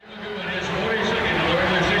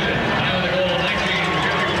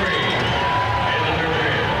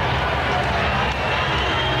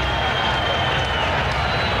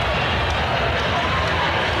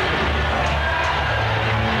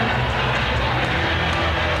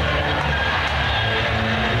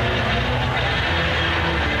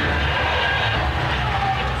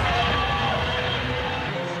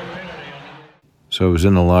So I was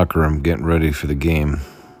in the locker room getting ready for the game.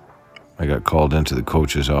 I got called into the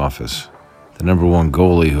coach's office. The number one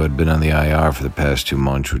goalie, who had been on the IR for the past 2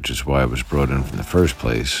 months, which is why I was brought in from the first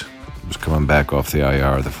place, was coming back off the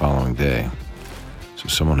IR the following day. So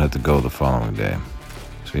someone had to go the following day.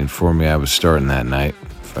 So he informed me I was starting that night.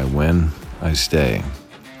 If I win, I stay.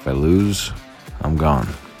 If I lose, I'm gone.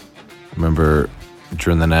 I remember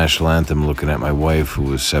during the national anthem looking at my wife, who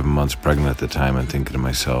was 7 months pregnant at the time, and thinking to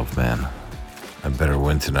myself, man, I better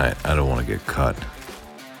win tonight. I don't want to get cut.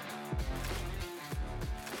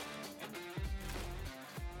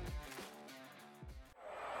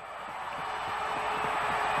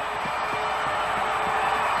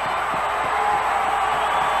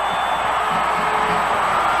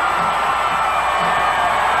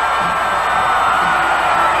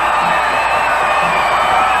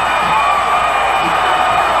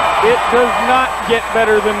 It does not get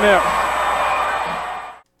better than this.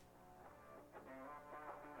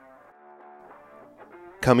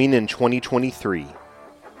 Coming in 2023,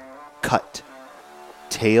 Cut.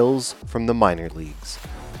 Tales from the Minor Leagues.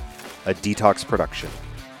 A DTALKS Production.